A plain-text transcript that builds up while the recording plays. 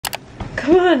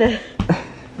Come on.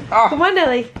 Oh. Come on,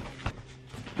 Ellie.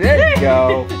 There you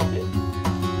go.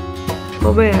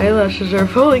 All my eyelashes are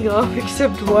falling off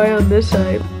except why on this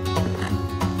side.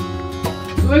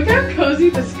 Look how cozy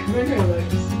this corner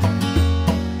looks.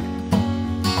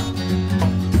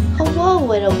 Hello,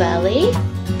 little belly.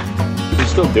 You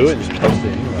still do it, just post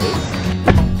it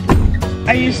anyways.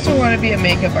 I used to want to be a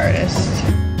makeup artist.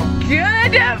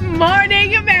 Good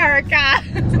morning, America!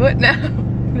 What now?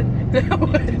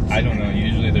 I don't know,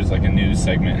 usually there's like a news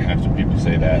segment after people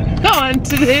say that. On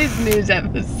today's news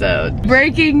episode.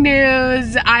 Breaking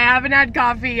news, I haven't had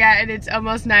coffee yet and it's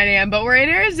almost 9 a.m. but we're in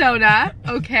Arizona,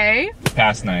 okay? It's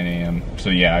past 9 a.m. so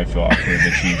yeah, I feel awkward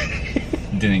that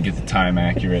you didn't get the time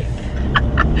accurate.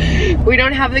 We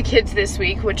don't have the kids this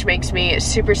week, which makes me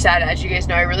super sad. As you guys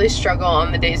know, I really struggle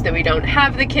on the days that we don't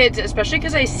have the kids, especially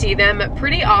because I see them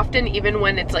pretty often, even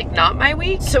when it's like not my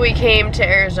week. So we came to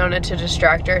Arizona to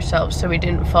distract ourselves so we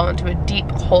didn't fall into a deep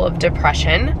hole of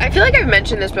depression. I feel like I've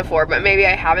mentioned this before, but maybe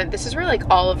I haven't. This is where like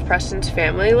all of Preston's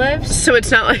family lives. So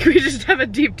it's not like we just have a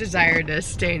deep desire to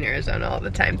stay in Arizona all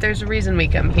the time. There's a reason we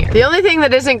come here. The only thing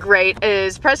that isn't great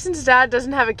is Preston's dad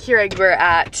doesn't have a Keurig. We're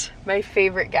at my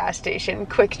favorite gas station,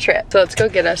 Quick Trip. So let's go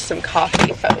get us some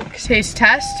coffee, folks. Taste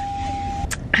test.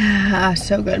 Ah,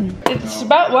 so good. It's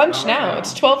about lunch now.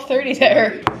 It's 12:30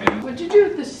 there. What'd you do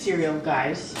with this cereal,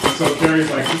 guys? So Carrie's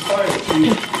like, he's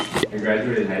fine. I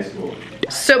graduated high school.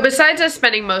 So besides us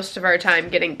spending most of our time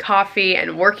getting coffee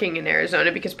and working in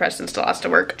Arizona because Preston still has to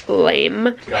work,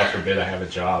 lame. God forbid I have a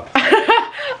job.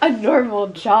 A normal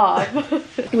job.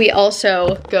 We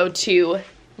also go to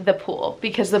the pool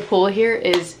because the pool here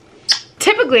is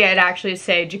typically, I'd actually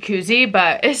say jacuzzi,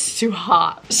 but it's too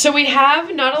hot. So we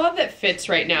have not a lot that fits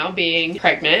right now, being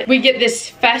pregnant. We get this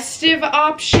festive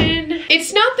option.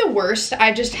 It's not the worst.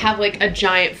 I just have like a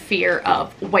giant fear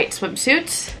of white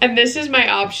swimsuits. And this is my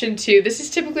option too. This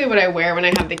is typically what I wear when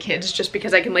I have the kids, just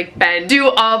because I can like bend, do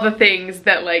all the things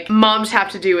that like moms have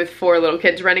to do with 4 little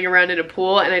kids running around in a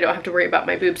pool, and I don't have to worry about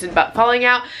my boobs and butt falling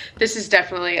out. This is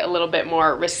definitely a little bit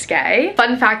more risque.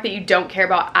 Fun fact that you don't care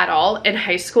about at all. In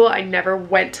high school, I never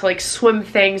went to like swim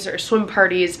things or swim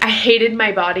parties. I hated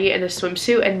my body in a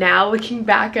swimsuit, and now looking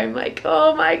back, I'm like,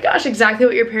 oh my gosh, exactly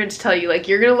what your parents tell you. Like,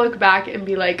 you're gonna look back and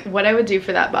be like, what I would do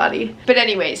for that body. But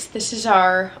anyways, this is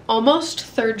our almost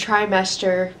 3rd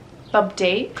trimester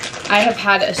update. I have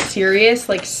had a serious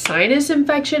like sinus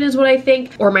infection is what I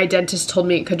think, or my dentist told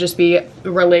me it could just be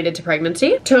related to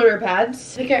pregnancy. Toner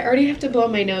pads. Like, I already have to blow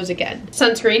my nose again.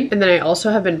 Sunscreen. And then I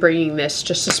also have been bringing this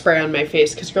just to spray on my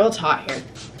face because girl, it's hot here.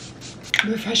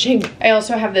 Refreshing. I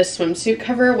also have this swimsuit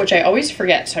cover, which I always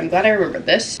forget, so I'm glad I remembered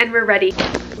this. And we're ready.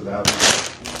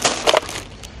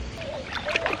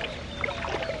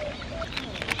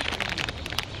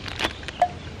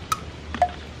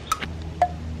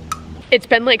 It's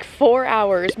been like 4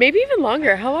 hours, maybe even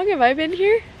longer. How long have I been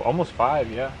here? Almost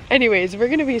 5, yeah. Anyways, we're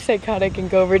gonna be psychotic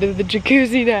and go over to the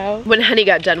jacuzzi now. When Honey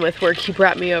got done with work, he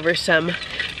brought me over some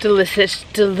delicious,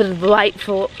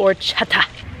 delightful horchata.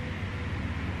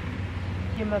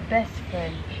 You're my best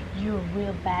friend. You're a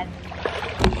real bad.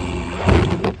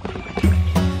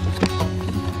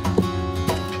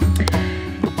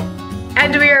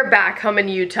 And we are back home in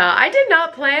Utah. I did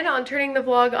not plan on turning the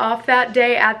vlog off that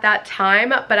day at that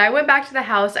time, but I went back to the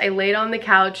house, I laid on the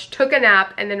couch, took a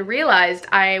nap, and then realized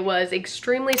I was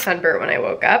extremely sunburned when I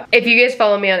woke up. If you guys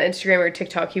follow me on Instagram or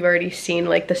TikTok, you've already seen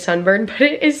like the sunburn, but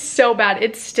it is so bad.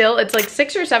 It's like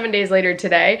 6 or 7 days later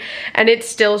today, and it's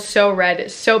still so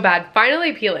red, so bad.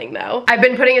 Finally peeling though. I've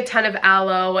been putting a ton of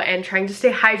aloe and trying to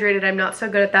stay hydrated. I'm not so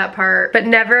good at that part, but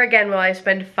never again will I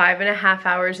spend 5.5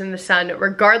 hours in the sun,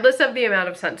 regardless of the amount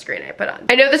of sunscreen I put on.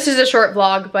 I know this is a short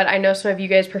vlog, but I know some of you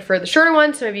guys prefer the shorter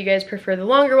one, some of you guys prefer the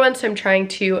longer one, so I'm trying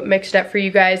to mix it up for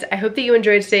you guys. I hope that you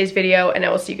enjoyed today's video, and I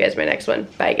will see you guys in my next one.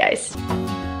 Bye, guys.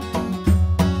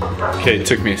 Okay, it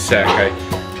took me a sec.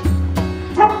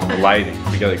 Lighting.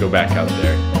 We gotta go back out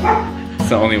there. It's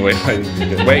the only way lighting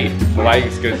is good. Wait, the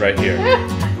lighting's good right here.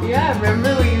 Yeah,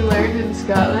 remember what you learned in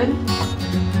Scotland?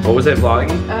 What was I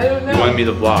vlogging? I don't know. You wanted me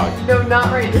to vlog? No,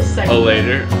 not right this second. Oh,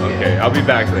 later? Okay, I'll be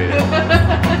back later.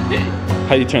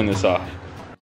 How do you turn this off?